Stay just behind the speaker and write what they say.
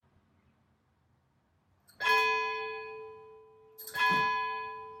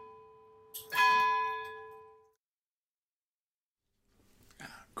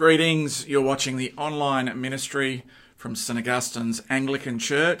Greetings, you're watching the online ministry from St Augustine's Anglican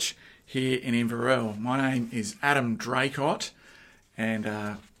Church here in Inverell. My name is Adam Draycott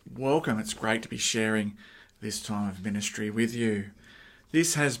and welcome. It's great to be sharing this time of ministry with you.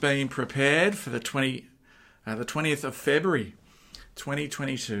 This has been prepared for the 20th of February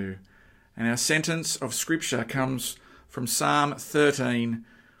 2022, and our sentence of scripture comes from Psalm 13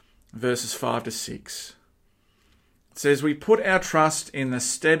 verses 5 to 6. It says, "We put our trust in the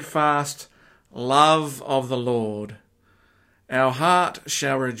steadfast love of the Lord. Our heart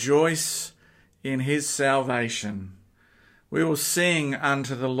shall rejoice in his salvation. We will sing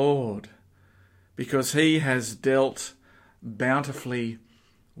unto the Lord, because he has dealt bountifully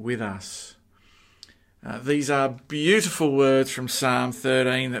with us." These are beautiful words from Psalm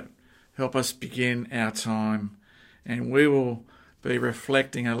 13 that help us begin our time. And we will be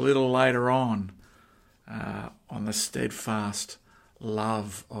reflecting a little later on the steadfast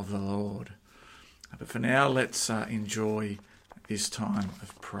love of the Lord. But for now, let's enjoy this time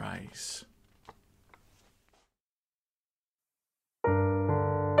of praise.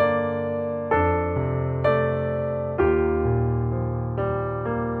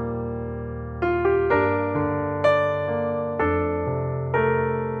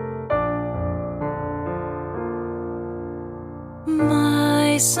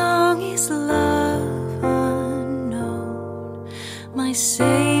 My song is love unknown, my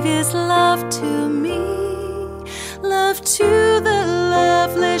Saviour's love to me, love to the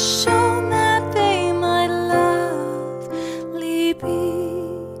loveless shown that they might lovely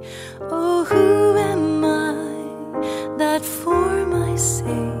be. Oh, who am I that for my sake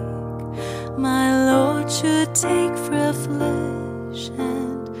my Lord should take frail flesh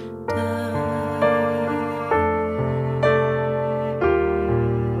and die?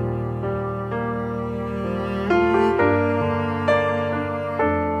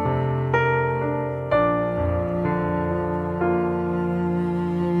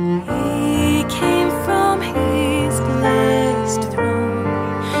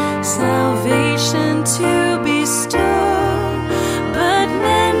 To bestow, but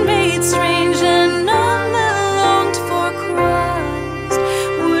men made strange and none that longed for Christ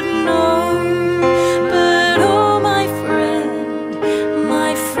would know. But oh, my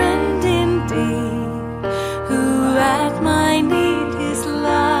friend indeed, who at my need his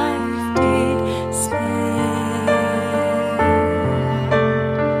life did spend.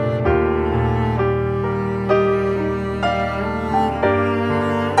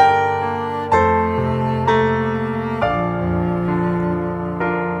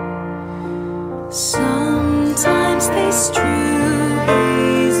 Sometimes they strew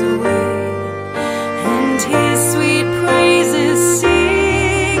his way, and his sweet praises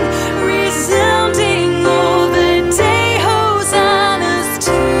sing, resounding all the day, hosannas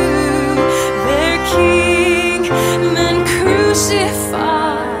to their King. Then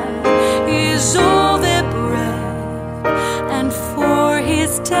crucified is all their breath, and for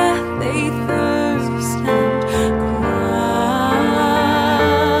his death they thirst and cry.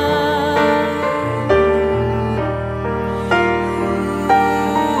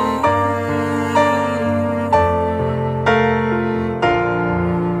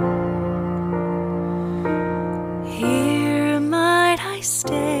 Here might I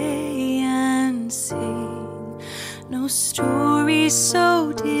stay and sing no story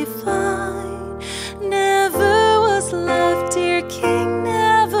so divine. Never was love, dear King,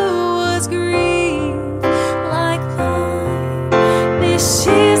 never was grief like thine. This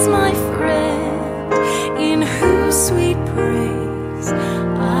is my friend, in whose sweet praise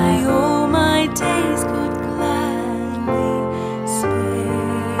I all my days could gladly spend.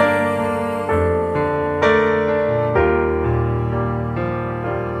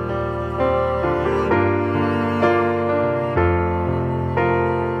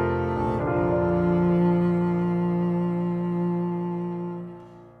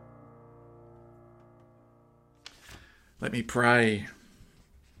 Let me pray.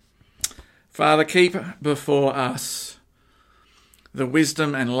 Father, keep before us the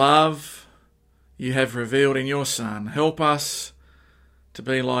wisdom and love you have revealed in your Son. Help us to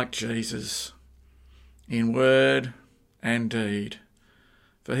be like Jesus in word and deed,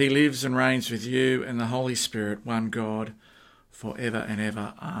 for he lives and reigns with you and the Holy Spirit, one God, forever and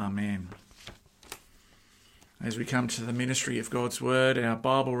ever. Amen. As we come to the ministry of God's Word, our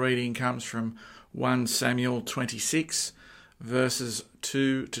Bible reading comes from 1 Samuel 26, verses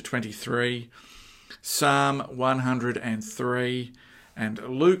 2 to 23, Psalm 103, and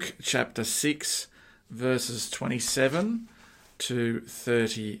Luke chapter 6, verses 27 to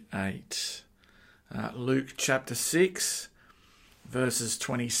 38. Luke chapter 6, verses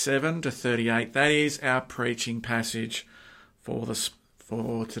 27 to 38. That is our preaching passage for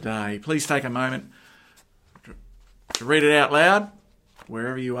today. Please take a moment to read it out loud,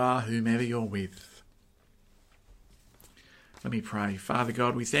 wherever you are, whomever you're with. Let me pray. Father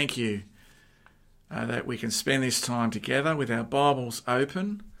God, we thank you that we can spend this time together with our Bibles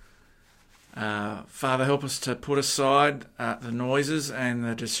open. Father, help us to put aside the noises and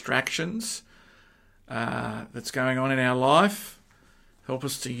the distractions that's going on in our life. Help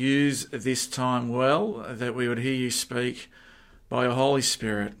us to use this time well, that we would hear you speak by your Holy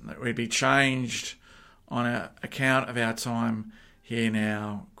Spirit, that we'd be changed on account of our time here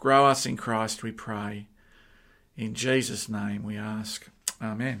now. Grow us in Christ, we pray. In Jesus' name we ask.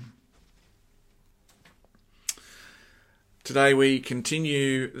 Amen. Today we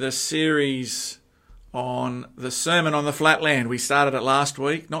continue the series on the Sermon on the Flat Land. We started it last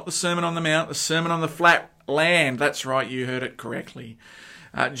week. Not the Sermon on the Mount, the Sermon on the Flat Land. That's right, you heard it correctly.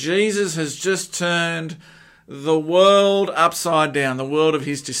 Jesus has just turned the world upside down, the world of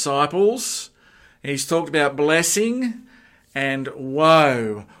his disciples. He's talked about blessing and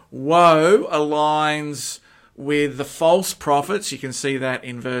woe. Woe aligns with the false prophets. You can see that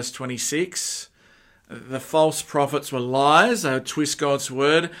in verse 26. The false prophets were liars. They would twist God's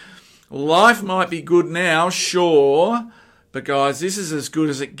word. Life might be good now, sure, but guys, this is as good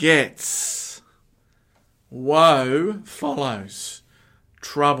as it gets. Woe follows.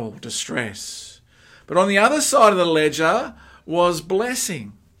 Trouble, distress. But on the other side of the ledger was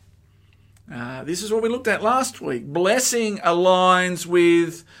blessing. This is what we looked at last week. Blessing aligns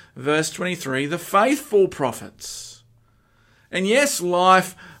with, verse 23, the faithful prophets. And yes,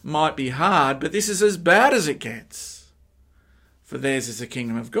 life might be hard, but this is as bad as it gets. For theirs is the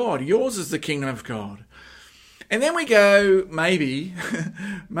kingdom of God. Yours is the kingdom of God. And then we go, maybe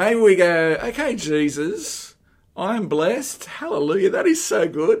we go, okay, Jesus, I am blessed. Hallelujah, that is so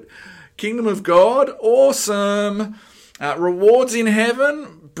good. Kingdom of God, awesome. Rewards in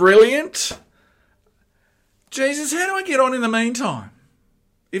heaven, brilliant. Jesus, how do I get on in the meantime?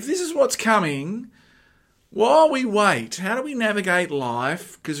 If this is what's coming, while we wait, how do we navigate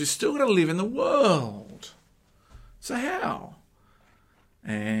life? Because we've still got to live in the world. So how?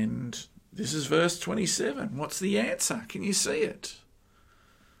 And this is verse 27. What's the answer? Can you see it?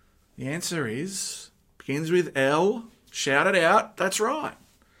 The answer begins with L. Shout it out. That's right.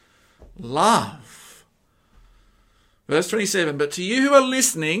 Love. Verse 27. But to you who are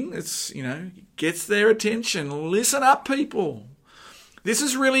listening, gets their attention. Listen up, people. This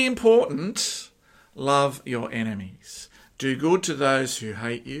is really important. Love your enemies. Do good to those who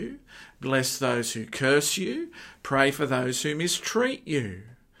hate you. Bless those who curse you. Pray for those who mistreat you.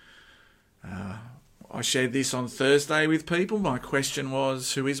 I shared this on Thursday with people. My question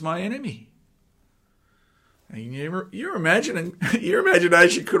was, who is my enemy? And your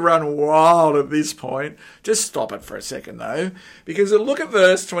imagination could run wild at this point. Just stop it for a second, though, because look at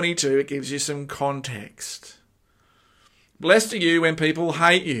verse 22. It gives you some context. Blessed are you when people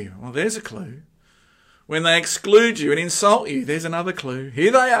hate you. Well, there's a clue. When they exclude you and insult you, there's another clue.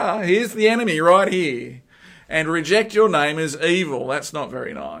 Here they are. Here's the enemy right here. And reject your name as evil. That's not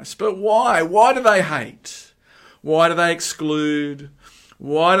very nice. But why? Why do they hate? Why do they exclude?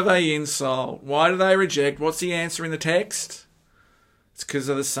 Why do they insult? Why do they reject? What's the answer in the text? It's because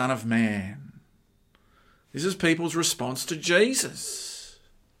of the Son of Man. This is people's response to Jesus.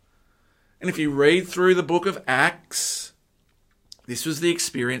 And if you read through the book of Acts, this was the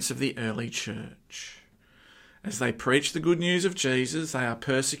experience of the early church. As they preach the good news of Jesus, they are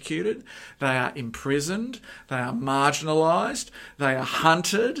persecuted, they are imprisoned, they are marginalised, they are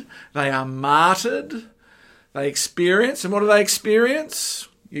hunted, they are martyred. They experience, and what do they experience?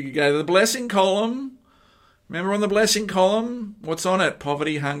 You could go to the blessing column. Remember on the blessing column, what's on it?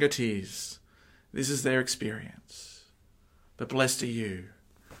 Poverty, hunger, tears. This is their experience. But blessed are you,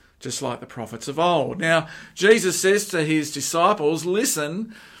 just like the prophets of old. Now, Jesus says to his disciples,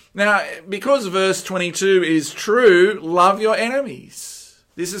 listen, now, because verse 22 is true, love your enemies.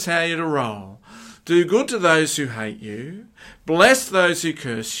 This is how you're to roll. Do good to those who hate you. Bless those who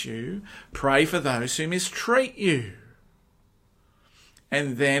curse you. Pray for those who mistreat you.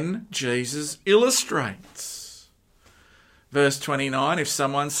 And then Jesus illustrates. Verse 29, if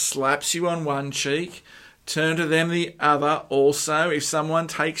someone slaps you on one cheek, turn to them the other also. If someone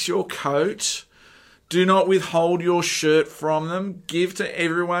takes your coat, do not withhold your shirt from them. Give to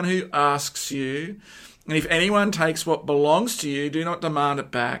everyone who asks you. And if anyone takes what belongs to you, do not demand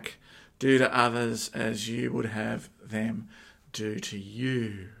it back. Do to others as you would have them do to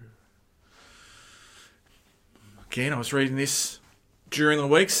you. Again, I was reading this during the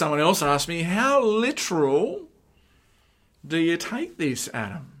week. Someone else asked me, how literal do you take this,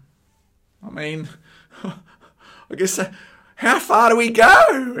 Adam? I mean, I guess, how far do we go?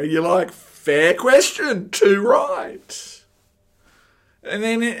 And you're like, fair question, 2 right. And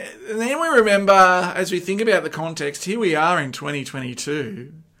then we remember, as we think about the context, here we are in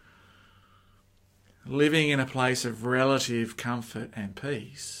 2022, living in a place of relative comfort and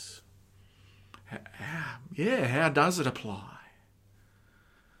peace. How does it apply?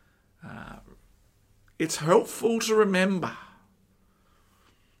 It's helpful to remember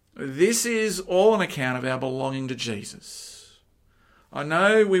this is all on account of our belonging to Jesus. I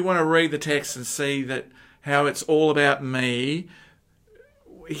know we want to read the text and see that how it's all about me.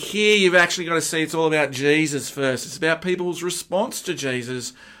 Here you've actually got to see it's all about Jesus first. It's about people's response to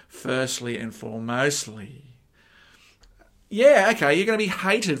Jesus firstly and foremostly. Yeah, okay, you're going to be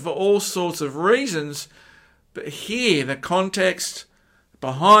hated for all sorts of reasons, but here the context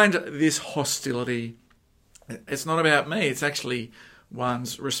behind this hostility, it's not about me, it's actually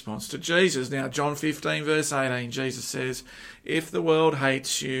one's response to Jesus. Now, John 15 verse 18, Jesus says, if the world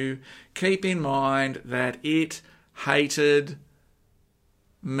hates you, keep in mind that it hated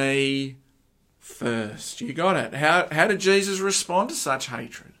me first. You got it. How did Jesus respond to such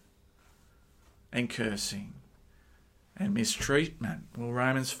hatred and cursing and mistreatment? Well,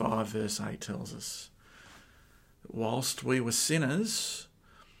 Romans 5 verse 8 tells us that whilst we were sinners,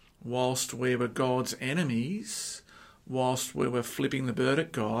 whilst we were God's enemies, whilst we were flipping the bird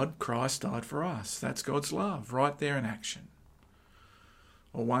at God, Christ died for us. That's God's love, right there in action.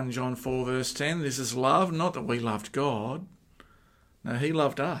 Or 1 John 4 verse 10, this is love, not that we loved God. No, he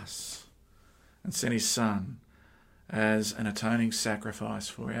loved us and sent his Son as an atoning sacrifice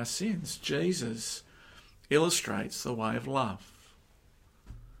for our sins. Jesus illustrates the way of love.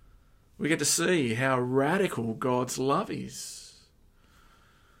 We get to see how radical God's love is.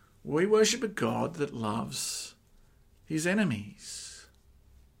 We worship a God that loves his enemies,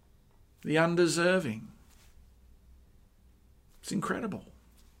 the undeserving. It's incredible.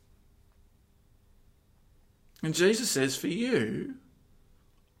 And Jesus says, for you,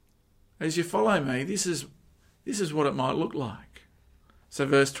 as you follow me, this is what it might look like. So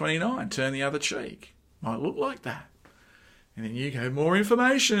verse 29, turn the other cheek. Might look like that. And then you go, more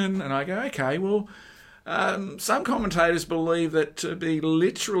information. And I go, okay, well, some commentators believe that to be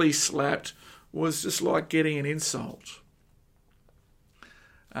literally slapped was just like getting an insult.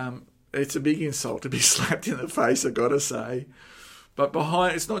 It's a big insult to be slapped in the face, I've got to say. But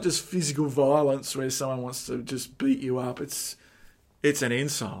behind, it's not just physical violence where someone wants to just beat you up. It's an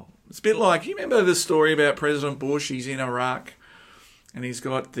insult. It's a bit like, you remember the story about President Bush? He's in Iraq and he's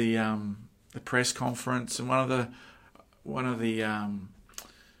got the press conference, and one of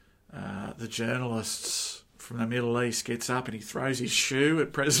the journalists from the Middle East gets up and he throws his shoe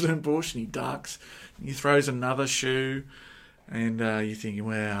at President Bush and he ducks. And he throws another shoe, and you're thinking,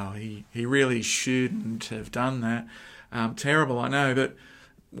 wow, he really shouldn't have done that. Terrible, I know, but it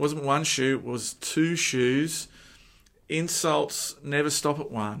wasn't one shoe, it was 2 shoes. Insults never stop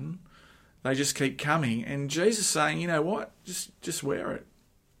at one. They just keep coming. And Jesus is saying, you know what? Just wear it.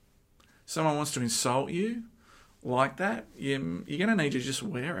 Someone wants to insult you like that, you're going to need to just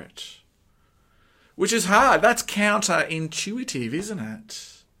wear it. Which is hard. That's counterintuitive, isn't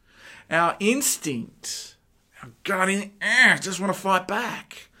it? Our instinct, our gut just want to fight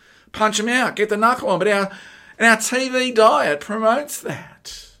back. Punch them out, get the knuckle on. But our TV diet promotes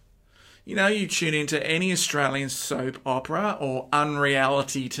that. You know, you tune into any Australian soap opera or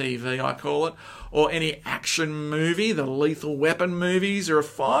unreality TV, I call it, or any action movie. The Lethal Weapon movies are a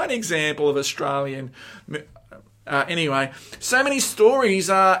fine example of Australian. Anyway, so many stories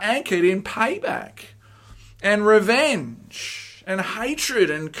are anchored in payback and revenge and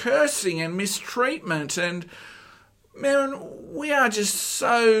hatred and cursing and mistreatment. And man, we are just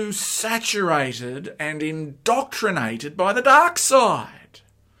so saturated and indoctrinated by the dark side.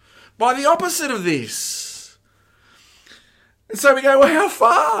 By the opposite of this. And so we go, well, how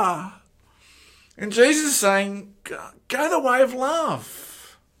far? And Jesus is saying, go the way of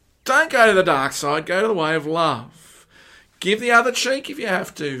love. Don't go to the dark side, go to the way of love. Give the other cheek if you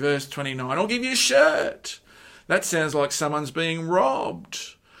have to, verse 29. I'll give you a shirt. That sounds like someone's being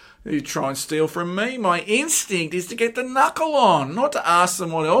robbed. You try and steal from me. My instinct is to get the knuckle on, not to ask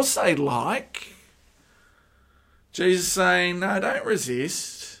them what else they'd like. Jesus is saying, no, don't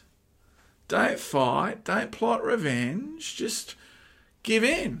resist. Don't fight, don't plot revenge, just give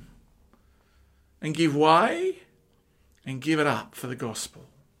in and give way and give it up for the gospel.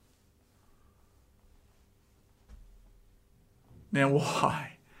 Now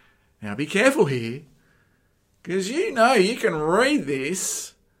why? Now be careful here, because you know you can read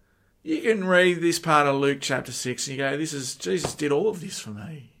this You can read this part of Luke chapter 6 and you go, Jesus did all of this for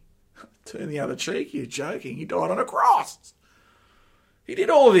me. Turn the other cheek, you're joking. He died on a cross. He did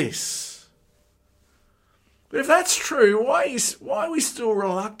all this. But if that's true, why are we still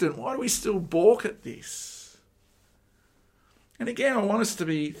reluctant? Why do we still balk at this? And again, I want us to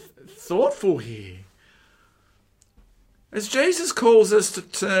be thoughtful here. As Jesus calls us to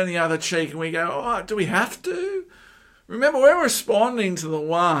turn the other cheek and we go, oh, do we have to? Remember, we're responding to the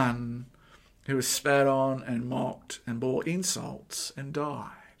one who was spat on and mocked and bore insults and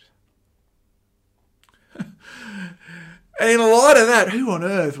died. And in light of that, who on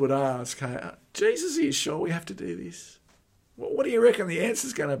earth would ask, hey, Jesus, are you sure we have to do this? What do you reckon the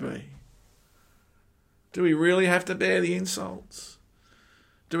answer's going to be? Do we really have to bear the insults?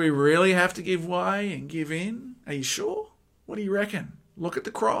 Do we really have to give way and give in? Are you sure? What do you reckon? Look at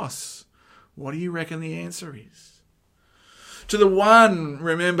the cross. What do you reckon the answer is? To the one,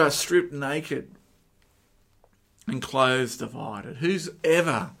 remember, stripped naked and clothes divided, who's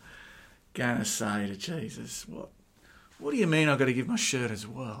ever going to say to Jesus, what do you mean I've got to give my shirt as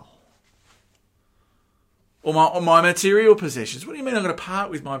well? Or my material possessions. What do you mean I've got to part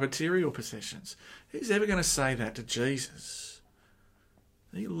with my material possessions? Who's ever going to say that to Jesus?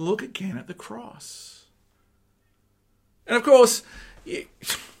 You look again at the cross. And of course, you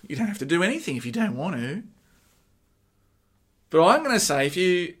don't have to do anything if you don't want to. But I'm going to say, if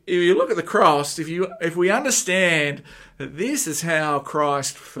you look at the cross, if we understand that this is how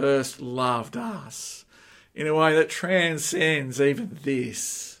Christ first loved us, in a way that transcends even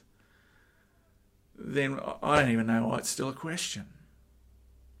this, then I don't even know why it's still a question.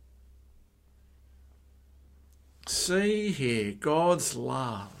 See here, God's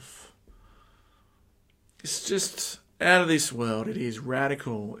love. It's just out of this world. It is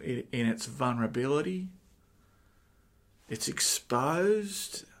radical in its vulnerability. It's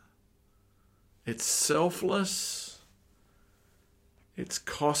exposed. It's selfless. It's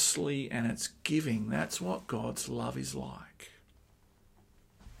costly and it's giving. That's what God's love is like.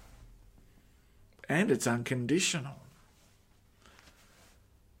 And it's unconditional.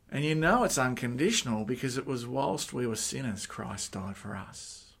 And you know it's unconditional because it was whilst we were sinners Christ died for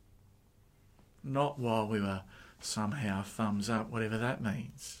us. Not while we were somehow thumbs up, whatever that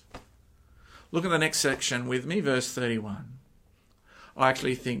means. Look at the next section with me, verse 31. I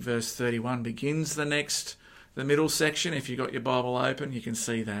actually think verse 31 begins the middle section. If you've got your Bible open, you can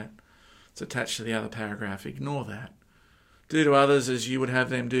see that. It's attached to the other paragraph. Ignore that. Do to others as you would have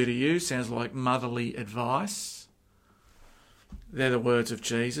them do to you. Sounds like motherly advice. They're the words of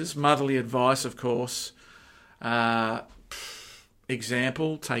Jesus. Motherly advice, of course.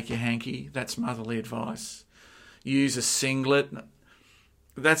 Example, take your hanky. That's motherly advice. Use a singlet.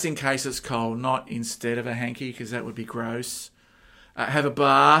 That's in case it's cold, not instead of a hanky, because that would be gross. Have a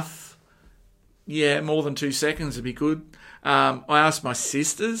bath. Yeah, more than 2 seconds would be good. I asked my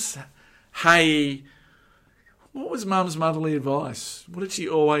sisters, hey, what was Mum's motherly advice? What did she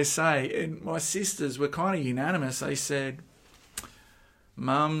always say? And my sisters were kind of unanimous. They said,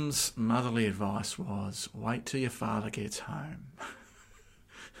 Mum's motherly advice was, wait till your father gets home.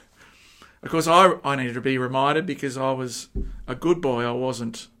 Of course, I needed to be reminded because I was a good boy. I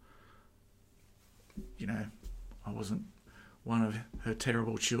wasn't one of her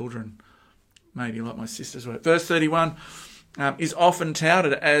terrible children, maybe like my sisters were. Verse 31 is often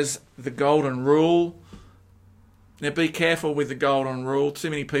touted as the golden rule. Now, be careful with the golden rule. Too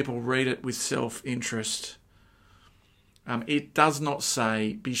many people read it with self-interest. It does not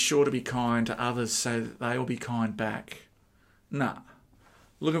say, be sure to be kind to others so that they will be kind back. No.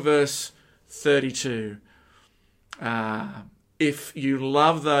 Look at verse 32. If you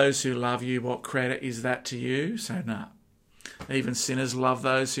love those who love you, what credit is that to you? So no. Even sinners love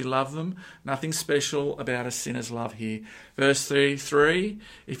those who love them. Nothing special about a sinner's love here. Verse 33,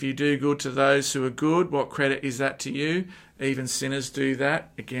 if you do good to those who are good, what credit is that to you? Even sinners do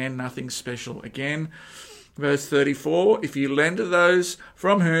that. Again, nothing special. Again, verse 34, if you lend to those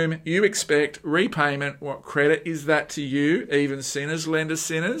from whom you expect repayment, what credit is that to you? Even sinners lend to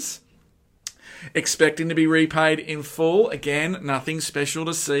sinners, expecting to be repaid in full. Again, nothing special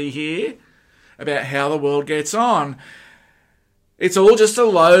to see here about how the world gets on. It's all just a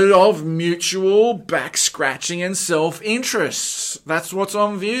load of mutual back-scratching and self-interest. That's what's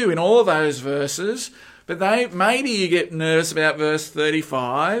on view in all of those verses. But maybe you get nervous about verse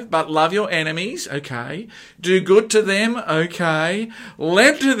 35, but love your enemies, okay. Do good to them, okay.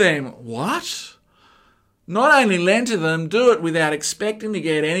 Lend to them, what? Not only lend to them, do it without expecting to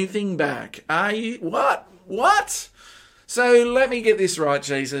get anything back. Are you? What? So let me get this right,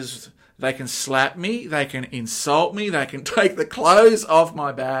 Jesus. They can slap me, they can insult me, they can take the clothes off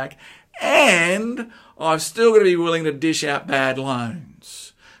my back, and I've still got to be willing to dish out bad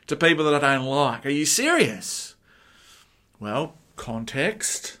loans to people that I don't like. Are you serious? Well,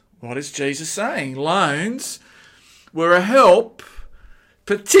 context. What is Jesus saying? Loans were a help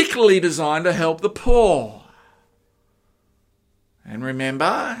particularly designed to help the poor. And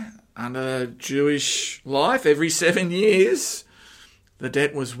remember, under Jewish life, every 7 years, the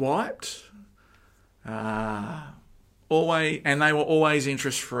debt was wiped. And they were always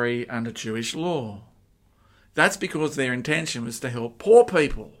interest-free under Jewish law. That's because their intention was to help poor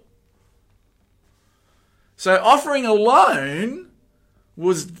people. So offering a loan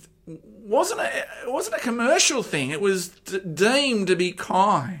wasn't a commercial thing. It was deemed to be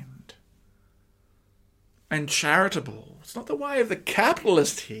kind and charitable. It's not the way of the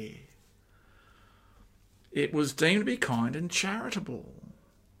capitalist here. It was deemed to be kind and charitable.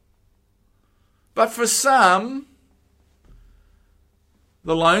 But for some,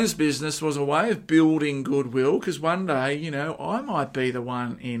 the loans business was a way of building goodwill, because one day, I might be the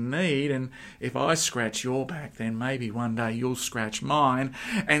one in need, and if I scratch your back, then maybe one day you'll scratch mine.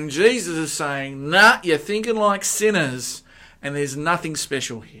 And Jesus is saying, nah, you're thinking like sinners, and there's nothing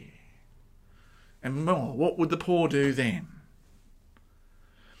special here. And more, what would the poor do then?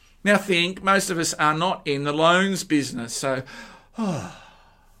 Now think, most of us are not in the loans business, but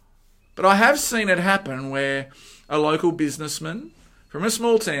I have seen it happen where a local businessman from a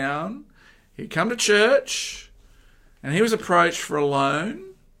small town, he'd come to church and he was approached for a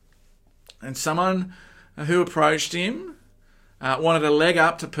loan, and someone who approached him wanted a leg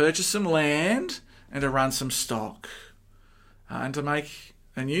up to purchase some land and to run some stock and to make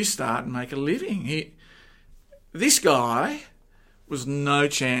a new start and make a living. This guy was no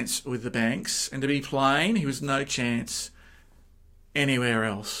chance with the banks, and to be plain, he was no chance anywhere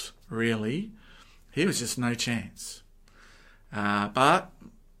else, really. He was just no chance. But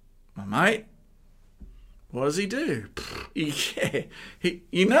my mate, what does he do?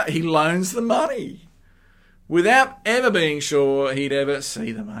 He loans the money without ever being sure he'd ever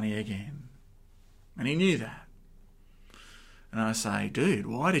see the money again. And he knew that. And I say, dude,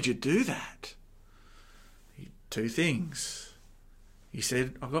 why did you do that? Two things. He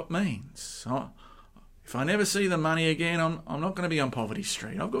said, I've got means. If I never see the money again, I'm not going to be on poverty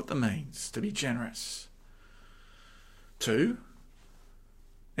street. I've got the means to be generous. 2,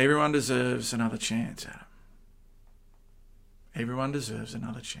 everyone deserves another chance, Adam. Everyone deserves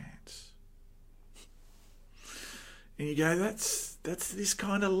another chance. And you go, that's this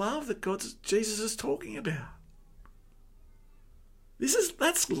kind of love that Jesus is talking about.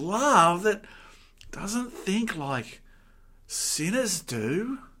 That's love that doesn't think like sinners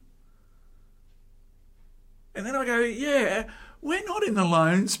do. And then I go, yeah, we're not in the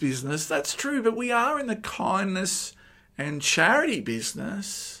loans business, that's true, but we are in the kindness and charity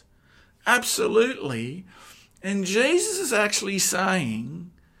business. Absolutely. And Jesus is actually saying,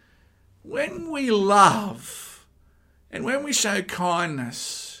 when we love and when we show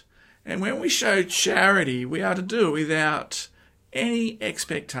kindness and when we show charity, we are to do it without any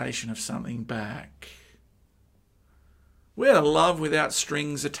expectation of something back. We are to love without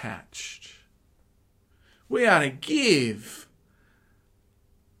strings attached. We are to give.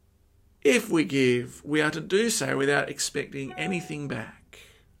 If we give, we are to do so without expecting anything back.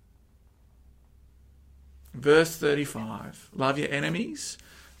 Verse 35, love your enemies,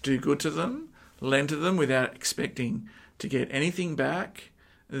 do good to them, lend to them without expecting to get anything back.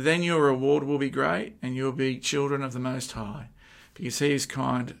 Then your reward will be great and you'll be children of the Most High, because he is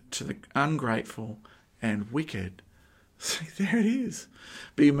kind to the ungrateful and wicked. See, there it is.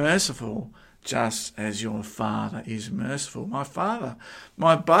 Be merciful just as your Father is merciful. My father,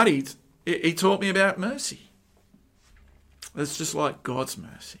 my buddy, he taught me about mercy. It's just like God's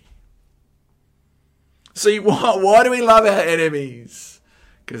mercy. See, why do we love our enemies?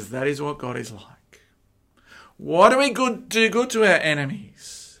 Because that is what God is like. Why do we do good to our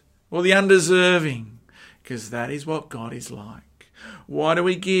enemies? Well, the undeserving. Because that is what God is like. Why do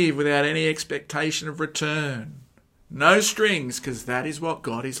we give without any expectation of return? No strings, because that is what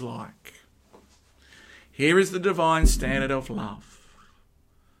God is like. Here is the divine standard of love.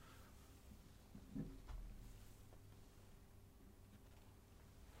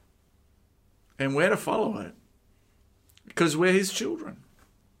 And we're to follow it because we're his children.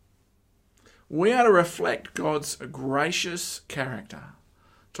 We are to reflect God's gracious character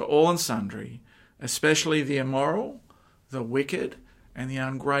to all and sundry, especially the immoral, the wicked, and the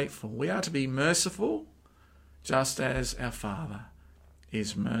ungrateful. We are to be merciful just as our Father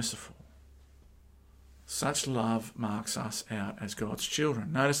is merciful. Such love marks us out as God's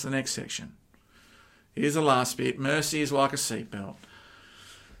children. Notice the next section. Here's the last bit. Mercy is like a seatbelt.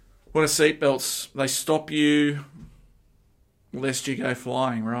 What are seatbelts? They stop you lest you go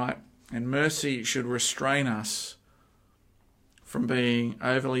flying, right? And mercy should restrain us from being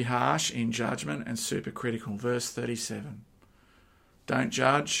overly harsh in judgment and supercritical. Verse 37. Don't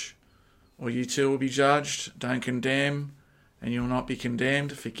judge, or you too will be judged. Don't condemn, and you'll not be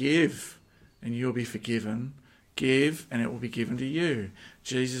condemned. Forgive, and you'll be forgiven. Give, and it will be given to you.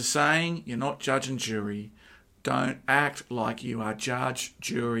 Jesus is saying, you're not judge and jury. Don't act like you are judge,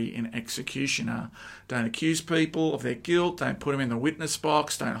 jury, and executioner. Don't accuse people of their guilt. Don't put them in the witness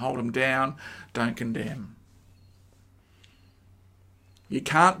box. Don't hold them down. Don't condemn. You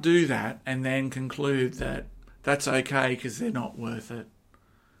can't do that and then conclude that that's okay because they're not worth it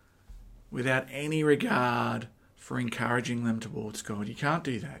without any regard for encouraging them towards God. You can't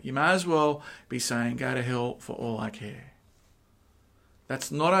do that. You may as well be saying, go to hell for all I care.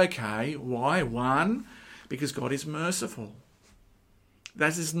 That's not okay. Why? One, because God is merciful.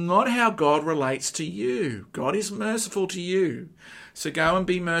 That is not how God relates to you. God is merciful to you. So go and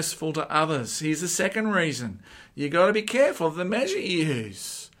be merciful to others. Here's the second reason. You've got to be careful of the measure you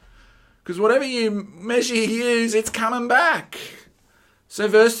use. Because whatever measure you use, it's coming back. So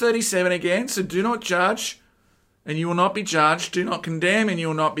verse 37 again. So do not judge, and you will not be judged. Do not condemn, and you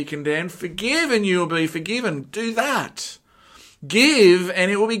will not be condemned. Forgive, and you will be forgiven. Do that. Give,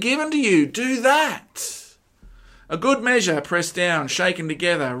 and it will be given to you. Do that. A good measure, pressed down, shaken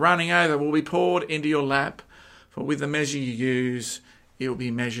together, running over, will be poured into your lap. For with the measure you use, it will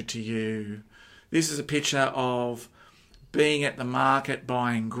be measured to you. This is a picture of being at the market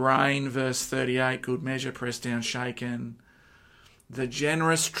buying grain. Verse 38, good measure, pressed down, shaken. The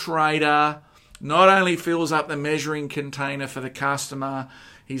generous trader not only fills up the measuring container for the customer,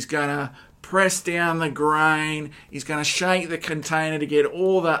 he's going to press down the grain. He's going to shake the container to get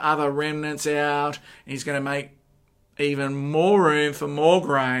all the other remnants out. He's going to make even more room for more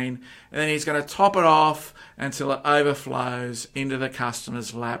grain, and then he's going to top it off until it overflows into the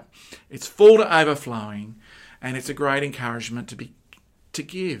customer's lap. It's full to overflowing, and it's a great encouragement to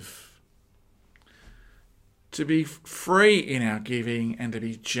give, to be free in our giving, and to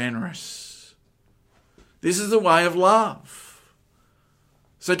be generous. This is the way of love.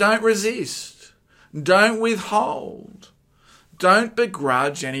 So don't resist, don't withhold, don't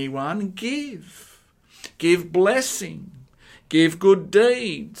begrudge anyone. Give blessing, give good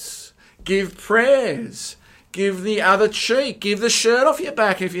deeds, give prayers, give the other cheek, give the shirt off your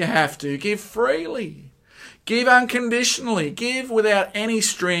back if you have to, give freely, give unconditionally, give without any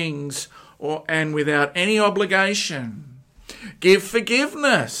strings and without any obligation. Give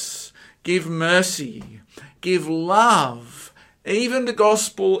forgiveness, give mercy, give love, even to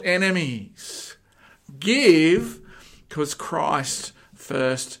gospel enemies. Give because Christ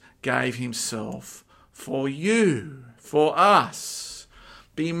first gave himself for you, for us.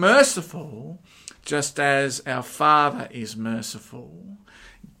 Be merciful just as our Father is merciful.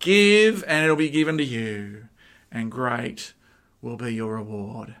 Give and it'll be given to you, and great will be your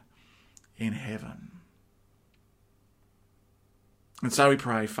reward in heaven. And so we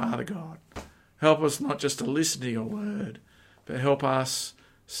pray, Father God, help us not just to listen to your word, but help us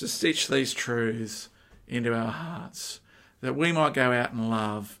to stitch these truths into our hearts, that we might go out and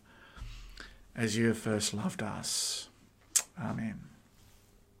love as you have first loved us. Amen.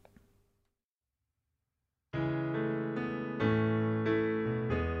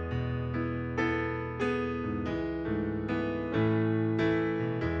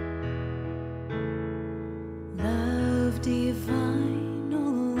 Love divine,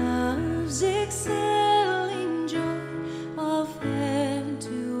 oh love's excelling joy of heaven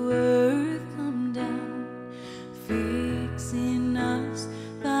to earth come down, fix in us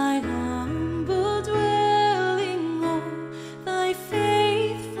thy humble dwelling, oh, thy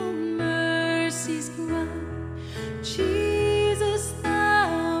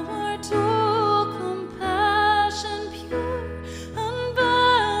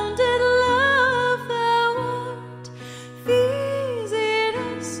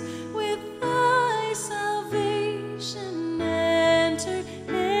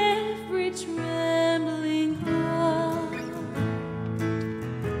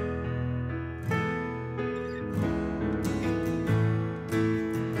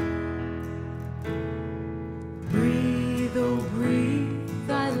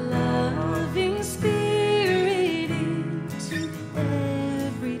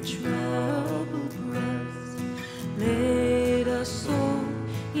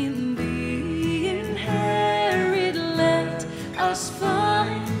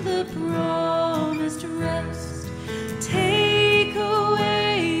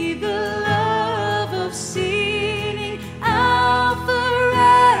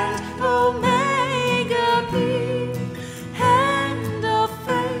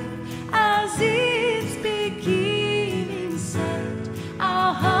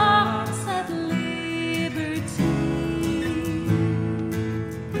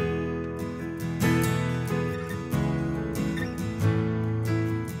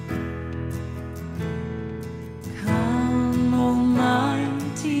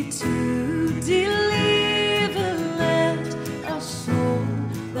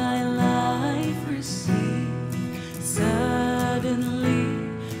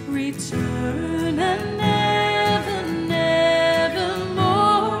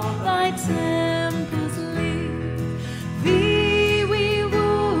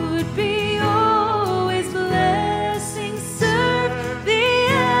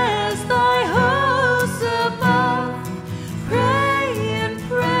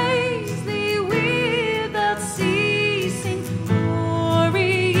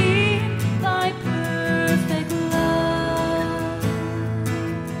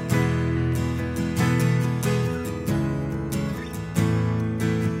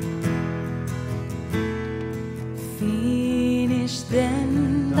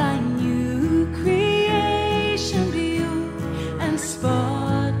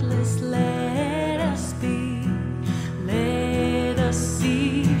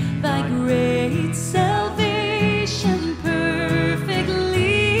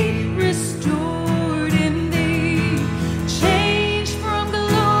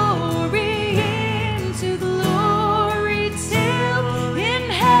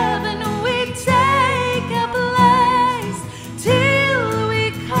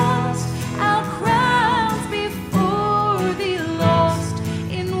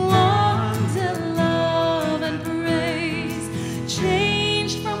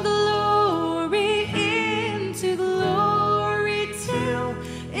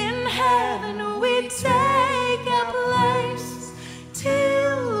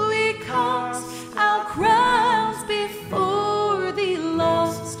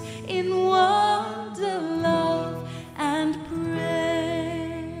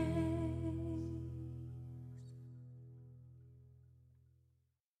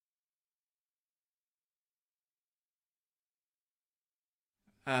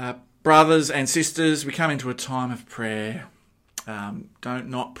Brothers and sisters, we come into a time of prayer. Don't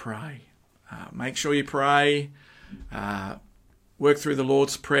not pray. Make sure you pray. Work through the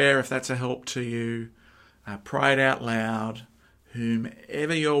Lord's Prayer if that's a help to you. Pray it out loud.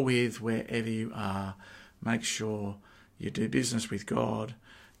 Whomever you're with, wherever you are, make sure you do business with God.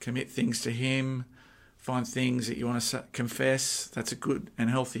 Commit things to Him. Find things that you want to confess. That's a good and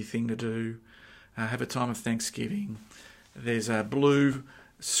healthy thing to do. Have a time of thanksgiving. There's a blue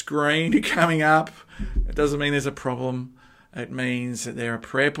screen coming up. It doesn't mean there's a problem. It means that there are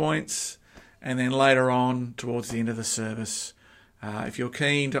prayer points. And then later on, towards the end of the service, if you're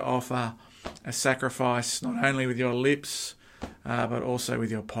keen to offer a sacrifice, not only with your lips, but also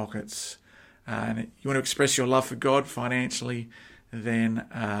with your pockets, and you want to express your love for God financially, then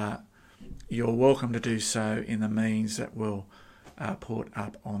you're welcome to do so in the means that we'll put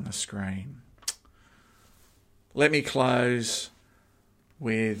up on the screen. Let me close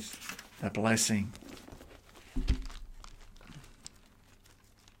with a blessing.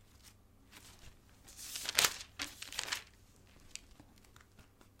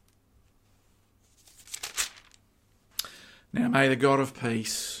 Now may the God of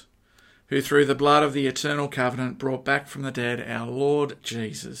peace, who through the blood of the eternal covenant brought back from the dead our Lord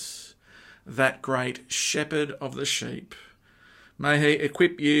Jesus, that great shepherd of the sheep, may he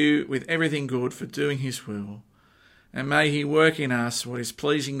equip you with everything good for doing his will, and may he work in us what is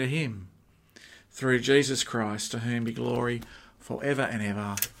pleasing to him, through Jesus Christ, to whom be glory for ever and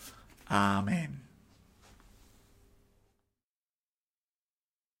ever. Amen.